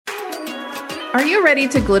Are you ready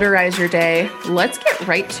to glitterize your day? Let's get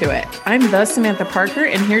right to it. I'm the Samantha Parker,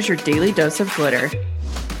 and here's your daily dose of glitter.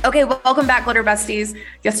 Okay, well, welcome back, Glitter Besties.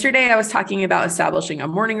 Yesterday, I was talking about establishing a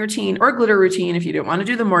morning routine or glitter routine if you didn't want to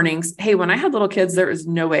do the mornings. Hey, when I had little kids, there was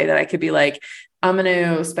no way that I could be like, I'm going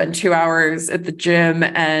to spend 2 hours at the gym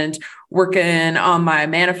and working on my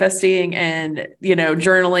manifesting and,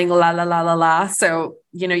 journaling, la, la, la, la, la. So,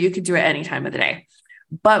 you could do it any time of the day.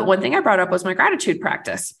 But one thing I brought up was my gratitude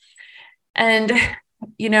practice. And,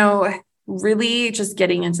 really just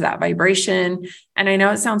getting into that vibration. And I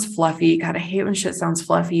know it sounds fluffy. God, I hate when shit sounds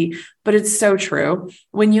fluffy, but it's so true.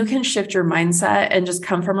 When you can shift your mindset and just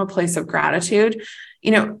come from a place of gratitude,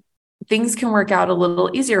 things can work out a little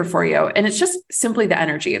easier for you. And it's just simply the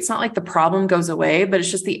energy. It's not like the problem goes away, but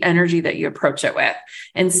it's just the energy that you approach it with.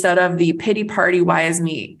 Instead of the pity party, why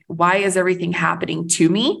is everything happening to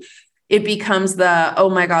me? It becomes the, oh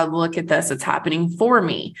my God, look at this. It's happening for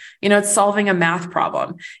me. It's solving a math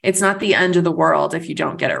problem. It's not the end of the world if you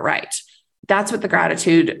don't get it right. That's what the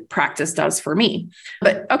gratitude practice does for me.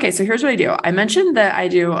 But okay, so here's what I do. I mentioned that I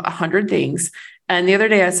do 100 things. And the other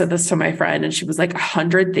day I said this to my friend and she was like,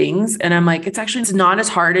 100 things. And I'm like, it's not as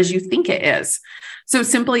hard as you think it is. So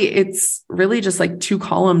simply, it's really just like 2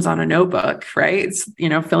 columns on a notebook, right? It's,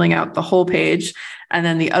 filling out the whole page and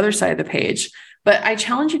then the other side of the page. But I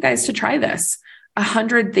challenge you guys to try this,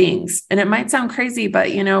 100 things. And it might sound crazy, but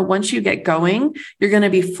once you get going, you're going to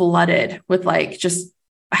be flooded with just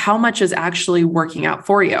how much is actually working out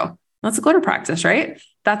for you. That's a glitter practice, right?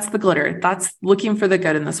 That's the glitter. That's looking for the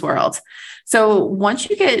good in this world. So once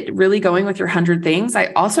you get really going with your 100 things, I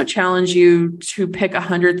also challenge you to pick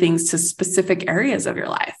 100 things to specific areas of your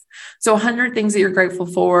life. So 100 things that you're grateful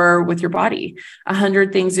for with your body,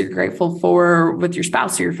 100 things that you're grateful for with your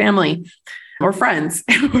spouse or your family, or friends,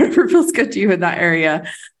 whatever feels good to you in that area.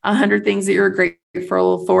 100 things that you're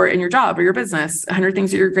grateful for in your job or your business. 100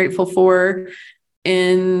 things that you're grateful for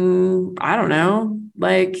in,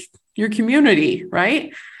 your community,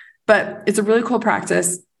 right? But it's a really cool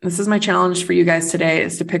practice. This is my challenge for you guys today,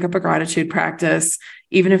 is to pick up a gratitude practice,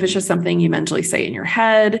 even if it's just something you mentally say in your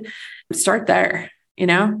head. Start there.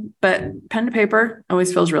 But pen to paper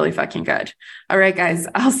always feels really fucking good. All right, guys,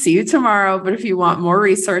 I'll see you tomorrow. But if you want more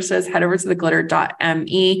resources, head over to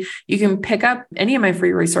theglitter.me. You can pick up any of my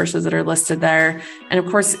free resources that are listed there. And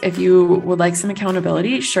of course, if you would like some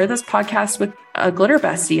accountability, share this podcast with a glitter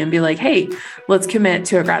bestie and be like, hey, let's commit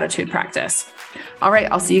to a gratitude practice. All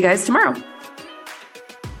right, I'll see you guys tomorrow.